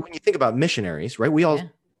 you know, when you think about missionaries, right, we all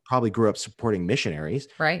probably grew up supporting missionaries.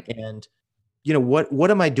 Right. And, you know,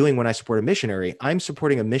 what am I doing when I support a missionary? I'm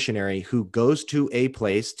supporting a missionary who goes to a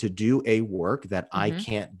place to do a work that I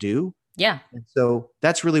can't do. Yeah. And so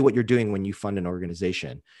that's really what you're doing when you fund an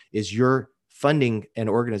organization, is you're funding an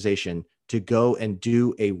organization to go and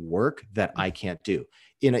do a work that I can't do.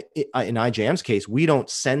 In IJM's case, we don't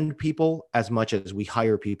send people as much as we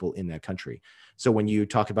hire people in that country. So when you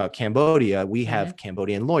talk about Cambodia, we have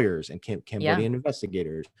Cambodian lawyers and Cambodian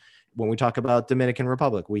investigators. When we talk about Dominican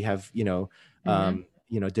Republic, we have,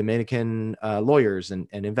 Dominican lawyers and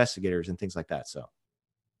investigators and things like that. So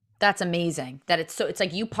that's amazing that it's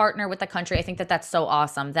like you partner with the country. I think that that's so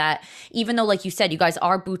awesome that even though, like you said, you guys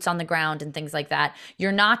are boots on the ground and things like that,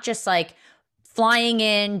 you're not just like flying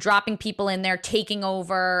in, dropping people in there, taking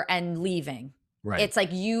over and leaving. Right. It's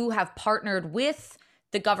like you have partnered with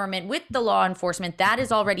the government, with the law enforcement that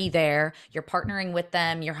is already there. You're partnering with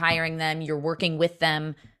them, you're hiring them, you're working with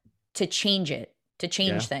them to change it, to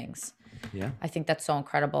change things. Yeah. I think that's so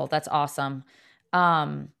incredible. That's awesome.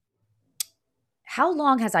 How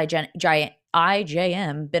long has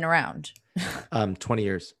IJM been around? 20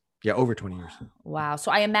 years. Yeah, over 20 years. Wow.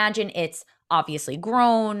 So I imagine it's obviously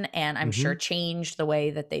grown and I'm sure changed the way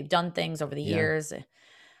that they've done things over the years.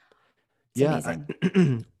 It's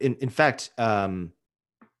amazing. In fact,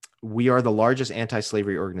 we are the largest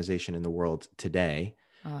anti-slavery organization in the world today,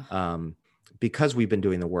 because we've been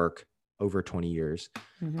doing the work over 20 years.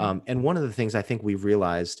 And one of the things I think we've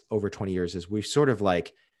realized over 20 years is we've sort of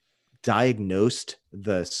like diagnosed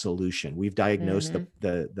the solution. We've diagnosed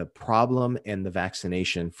the problem and the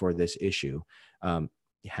vaccination for this issue.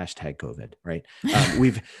 Hashtag COVID, right?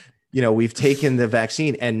 We've taken the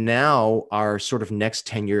vaccine, and now our sort of next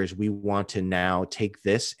 10 years, we want to now take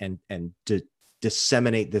this and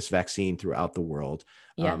disseminate this vaccine throughout the world.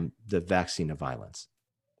 The vaccine of violence.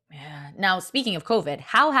 Yeah. Now, speaking of COVID,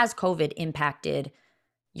 how has COVID impacted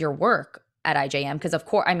your work at IJM? Because of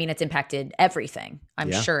course, I mean, it's impacted everything.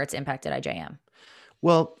 I'm sure it's impacted IJM.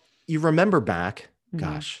 Well, you remember back,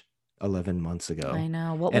 11 months ago. I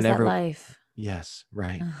know. What was that life? Yes,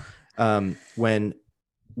 right.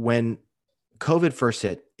 When COVID first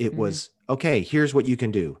hit, it was, okay, here's what you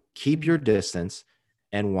can do. Keep your distance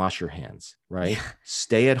and wash your hands, right?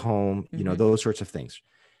 Stay at home, those sorts of things.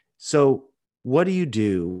 So what do you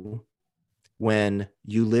do when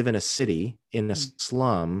you live in a city, in a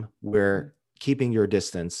slum where keeping your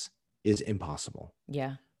distance is impossible?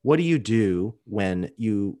 Yeah. What do you do when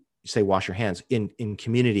you say wash your hands in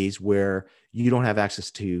communities where you don't have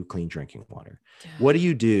access to clean drinking water? What do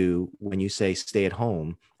you do when you say stay at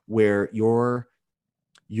home, where your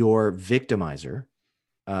victimizer,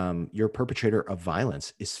 your perpetrator of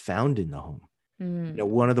violence is found in the home?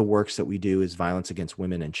 One of the works that we do is violence against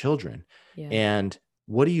women and children. Yeah. And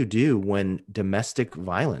what do you do when domestic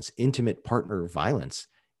violence, intimate partner violence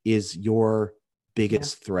is your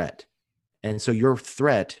biggest threat? And so your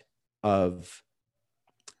threat of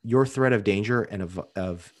danger and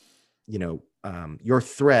your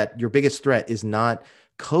biggest threat is not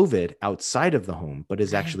COVID outside of the home, but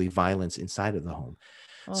is actually violence inside of the home.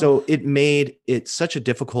 Oh. So it made it such a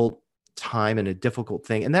difficult time and a difficult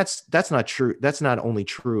thing. And that's not true. That's not only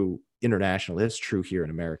true internationally, it's true here in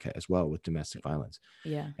America as well with domestic violence.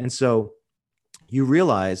 Yeah. And so you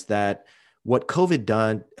realize that what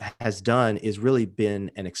COVID has done is really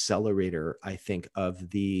been an accelerator, I think, of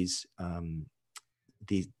the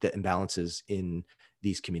imbalances in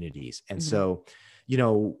these communities. And so,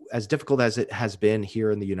 as difficult as it has been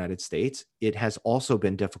here in the United States, it has also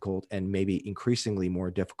been difficult, and maybe increasingly more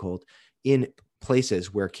difficult, in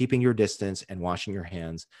places where keeping your distance and washing your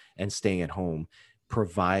hands and staying at home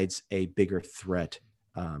provides a bigger threat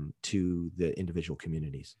to the individual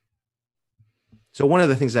communities. So one of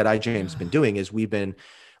the things that IJM's been doing is we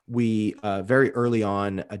very early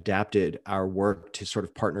on adapted our work to sort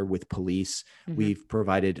of partner with police. We've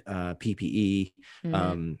provided PPE,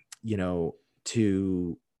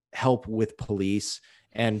 to help with police.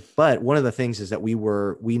 But one of the things is that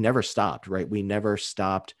we never stopped, right? We never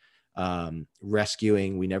stopped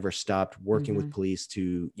rescuing. We never stopped working with Mm-hmm. police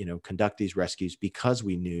to, conduct these rescues because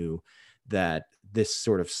we knew that this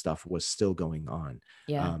sort of stuff was still going on.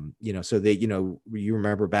 Yeah. So they, you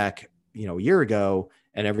remember back, a year ago,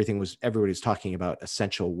 and everybody's talking about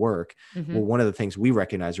essential work. Mm-hmm. Well, one of the things we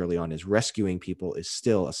recognized early on is rescuing people is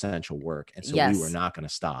still essential work. And so we were Yes. not going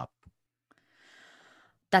to stop.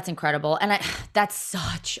 That's incredible. And that's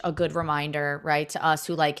such a good reminder, right? To us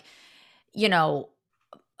who like,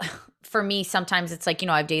 for me, sometimes it's like,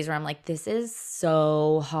 I have days where I'm like, this is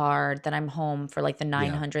so hard that I'm home for like the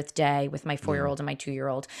 900th day with my 4-year-old and my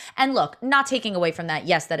 2-year-old. And look, not taking away from that.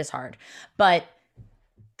 Yes, that is hard. But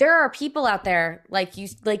there are people out there, like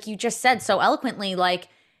you just said so eloquently, like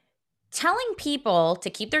telling people to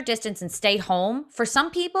keep their distance and stay home. For some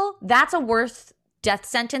people, that's a worse death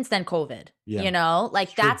sentence than COVID.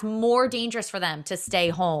 Like that's more dangerous for them to stay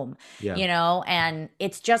home. And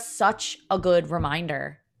it's just such a good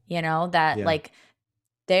reminder, that like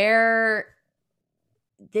this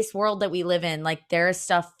world that we live in, like there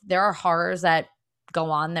are horrors that go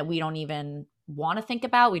on that we don't even want to think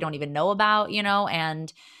about, we don't even know about,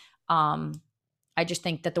 and I just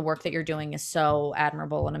think that the work that you're doing is so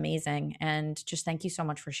admirable and amazing, and just thank you so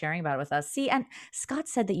much for sharing about it with us. See, and Scott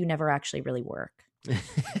said that you never actually really work.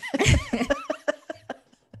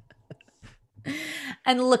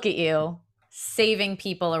 And look at you saving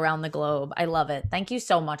people around the globe. I love it. Thank you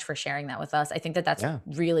so much for sharing that with us. I think that that's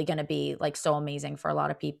really going to be like so amazing for a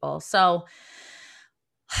lot of people. So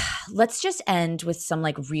let's just end with some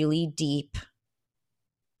like really deep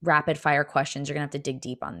rapid fire questions. You're going to have to dig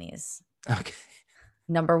deep on these. Okay.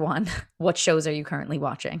 Number 1, what shows are you currently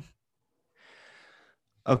watching?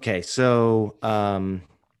 Okay. So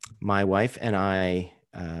my wife and I,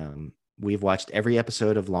 we've watched every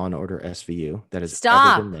episode of Law and Order SVU that has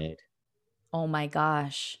ever been made. Oh my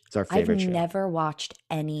gosh. It's our favorite show. I've never watched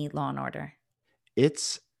any Law and Order.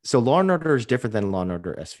 So Law and Order is different than Law and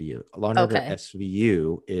Order SVU. Law and Order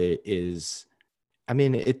SVU is, I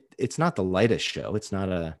mean, it's not the lightest show. It's not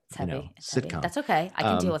a sitcom. Heavy. That's okay. I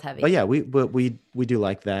can deal with heavy. But yeah, we do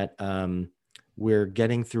like that. We're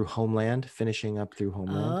getting through Homeland, finishing up through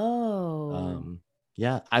Homeland. Oh.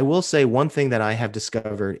 Yeah, I will say one thing that I have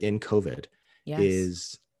discovered in COVID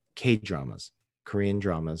is K-dramas, Korean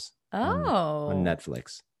dramas on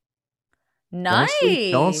Netflix.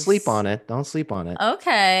 Nice. Don't sleep on it. Don't sleep on it.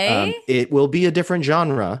 Okay. It will be a different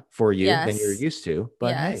genre for you than you're used to.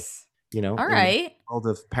 But hey, all right. All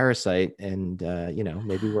the Parasite, and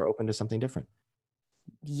maybe we're open to something different.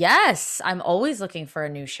 Yes, I'm always looking for a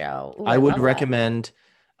new show. Ooh, I would recommend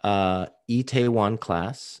Itaewon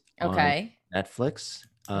Class on Netflix,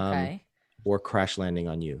 or Crash Landing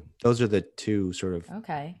on You. Those are the two sort of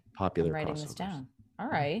popular. I'm writing this down. All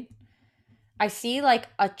right. I see like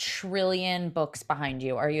 1 trillion books behind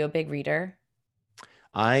you. Are you a big reader?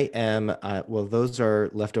 I am. Well, those are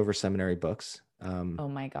leftover seminary books. Oh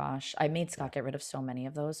my gosh. I made Scott get rid of so many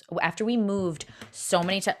of those. After we moved so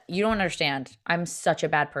many times, you don't understand. I'm such a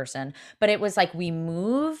bad person. But it was like we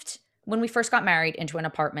moved when we first got married into an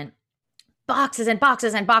apartment, boxes and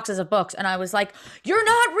boxes and boxes of books. And I was like, you're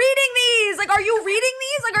not reading these. Like, are you reading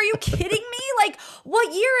these? Like, are you kidding me? Like,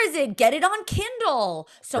 what year is it? Get it on Kindle.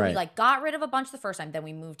 So we like got rid of a bunch the first time. Then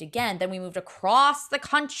we moved again. Then we moved across the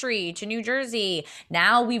country to New Jersey.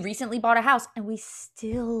 Now we recently bought a house and we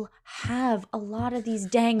still have a lot of these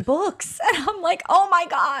dang books. And I'm like, oh my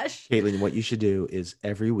gosh. Caitlin, what you should do is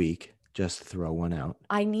every week, just throw one out.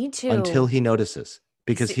 I need to. Until he notices.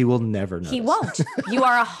 Because he will never notice. He won't. You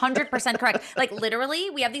are 100% correct. Like literally,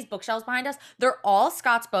 we have these bookshelves behind us. They're all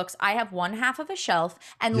Scott's books. I have one half of a shelf,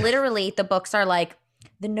 and literally the books are like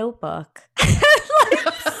The Notebook. And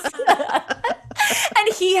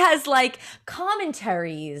he has like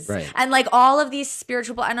commentaries and like all of these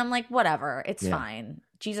spiritual, and I'm like, whatever, it's fine.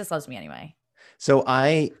 Jesus loves me anyway. So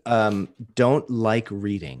I don't like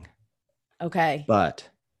reading. Okay. But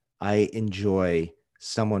I enjoy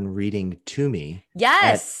someone reading to me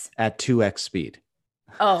at 2x speed.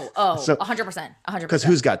 So 100%. Because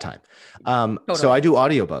who's got time? Totally. So I do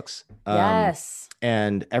audiobooks. Yes.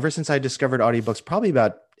 And ever since I discovered audiobooks, probably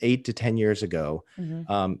about 8 to 10 years ago,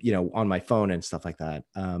 on my phone and stuff like that,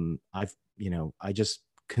 I just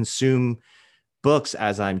consume books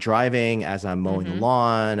as I'm driving, as I'm mowing the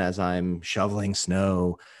lawn, as I'm shoveling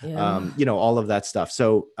snow, all of that stuff.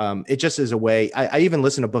 So it just is a way. I even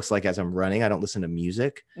listen to books like as I'm running. I don't listen to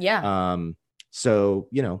music. Yeah. So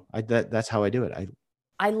that's how I do it.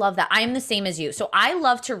 I love that. I am the same as you. So I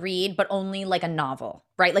love to read, but only like a novel,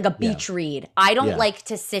 right? Like a beach read. I don't like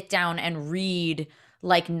to sit down and read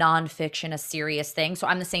like nonfiction a serious thing. So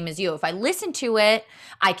I'm the same as you. If I listen to it,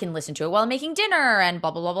 I can listen to it while I'm making dinner and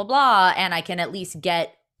blah, blah, blah, blah, blah. And I can at least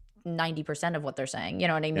get 90% of what they're saying. You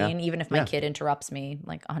know what I mean? Even if my kid interrupts me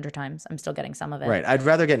like 100 times, I'm still getting some of it. Right. I'd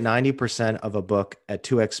rather get 90% of a book at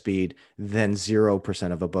 2x speed than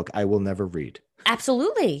 0% of a book I will never read.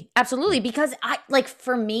 Absolutely. Absolutely. Because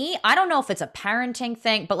for me, I don't know if it's a parenting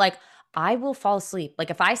thing, but like I will fall asleep. Like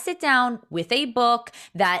if I sit down with a book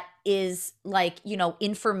that is like,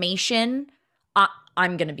 information,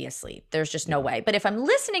 I'm going to be asleep. There's just no way. But if I'm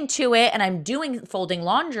listening to it and I'm folding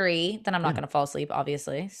laundry, then I'm not going to fall asleep,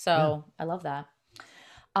 obviously. So I love that.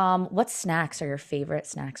 What snacks are your favorite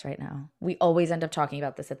snacks right now? We always end up talking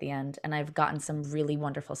about this at the end, and I've gotten some really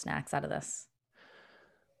wonderful snacks out of this.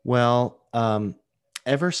 Well,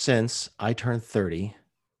 ever since I turned 30,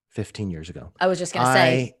 15 years ago. I was just going to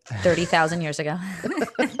say 30,000 years ago.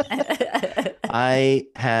 I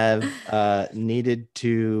have needed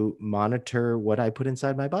to monitor what I put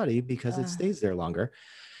inside my body because it stays there longer.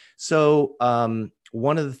 So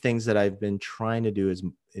one of the things that I've been trying to do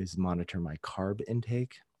is monitor my carb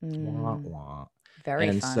intake. Wah, wah. Very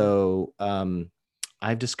fun. And so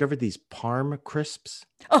I've discovered these Parm crisps.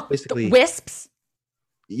 Oh, basically wisps.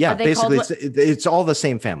 Yeah, basically it's all the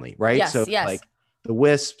same family, right? Yes, so yes. like the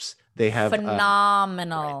wisps, they have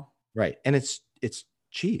phenomenal. Right. And it's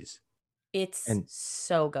cheese. It's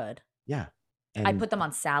so good. Yeah. And I put them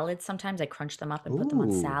on salads sometimes. I crunch them up and put them on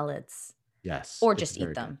salads. Yes. Or just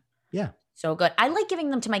eat them. Good. Yeah. So good. I like giving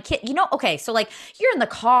them to my kid. Okay, so like you're in the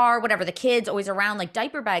car, whatever, the kid's always around, like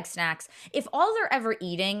diaper bag snacks. If all they're ever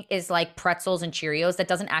eating is like pretzels and Cheerios, that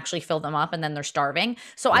doesn't actually fill them up and then they're starving.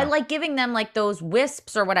 So I like giving them like those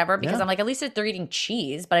wisps or whatever because I'm like, at least they're eating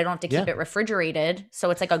cheese, but I don't have to keep it refrigerated. So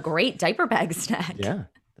it's like a great diaper bag snack. Yeah.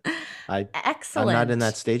 Excellent. I'm not in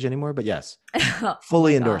that stage anymore, but yes,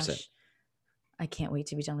 fully endorse it. I can't wait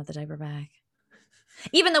to be done with the diaper bag.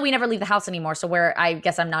 Even though we never leave the house anymore. So I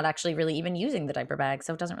guess I'm not actually really even using the diaper bag.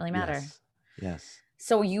 So it doesn't really matter. Yes.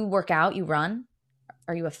 So you work out, you run?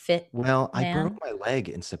 Are you a fit man? I broke my leg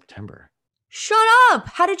in September. Shut up.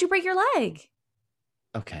 How did you break your leg?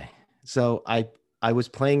 Okay. So I was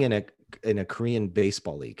playing in a Korean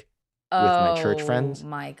baseball league with my church friends. Oh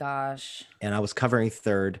my gosh. And I was covering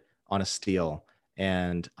third on a steal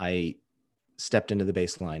and I stepped into the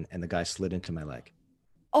baseline and the guy slid into my leg.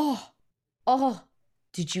 Oh.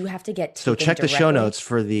 Did you have to get So check the show notes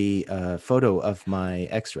for the photo of my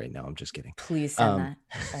x-ray. No, I'm just kidding. Please send that.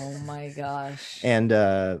 Oh my gosh. And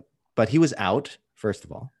but he was out, first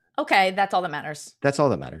of all. Okay, that's all that matters. That's all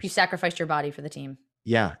that matters. You sacrificed your body for the team.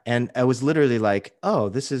 Yeah. And I was literally like, oh,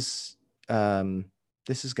 this is going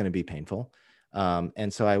to be painful.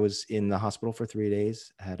 And so I was in the hospital for 3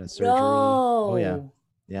 days, had a surgery. No. Oh yeah.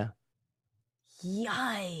 Yeah.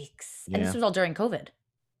 Yikes. Yeah. And this was all during COVID.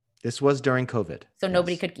 This was during COVID. So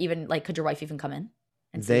nobody could even could your wife even come in?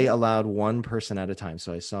 They allowed one person at a time.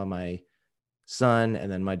 So I saw my son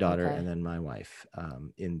and then my daughter and then my wife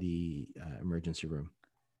in the emergency room.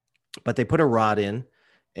 But they put a rod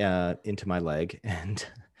into my leg and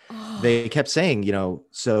they kept saying,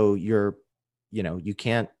 so you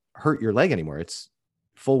can't hurt your leg anymore. It's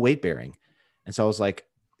full weight bearing. And so I was like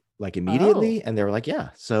immediately. And they were like, yeah.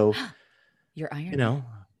 So you're Iron Man.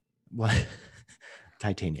 What?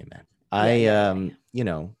 Titanium man. I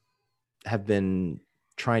have been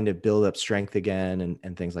trying to build up strength again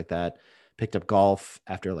and things like that. Picked up golf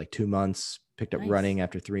after like 2 months, picked up running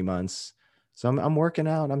after 3 months. So I'm working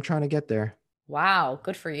out. I'm trying to get there. Wow,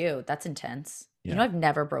 good for you. That's intense. Yeah. I've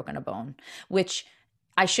never broken a bone, which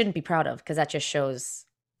I shouldn't be proud of because that just shows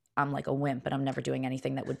I'm like a wimp and I'm never doing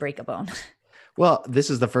anything that would break a bone. Well, this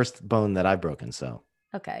is the first bone that I've broken, so.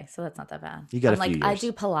 Okay, so that's not that bad. You got a few years. I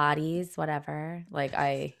do Pilates, whatever. Like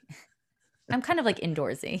I'm kind of like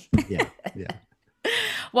indoorsy. Yeah.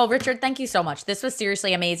 Well, Richard, thank you so much. This was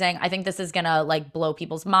seriously amazing. I think this is going to like blow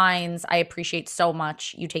people's minds. I appreciate so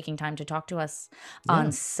much you taking time to talk to us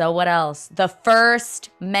on So What Else? The first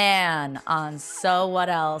man on So What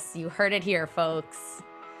Else? You heard it here, folks.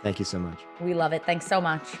 Thank you so much. We love it. Thanks so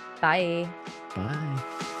much. Bye. Bye.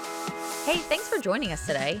 Hey, thanks for joining us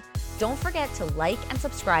today. Don't forget to like and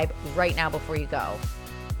subscribe right now before you go.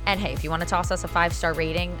 And hey, if you want to toss us a 5-star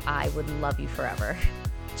rating, I would love you forever.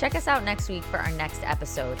 Check us out next week for our next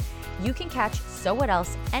episode. You can catch So What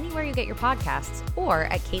Else anywhere you get your podcasts or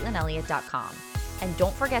at CaitlinElliott.com. And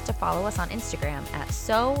don't forget to follow us on Instagram at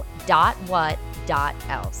so.what.else.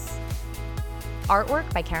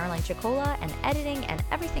 Artwork by Caroline Chicola and editing and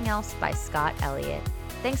everything else by Scott Elliott.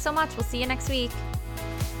 Thanks so much. We'll see you next week.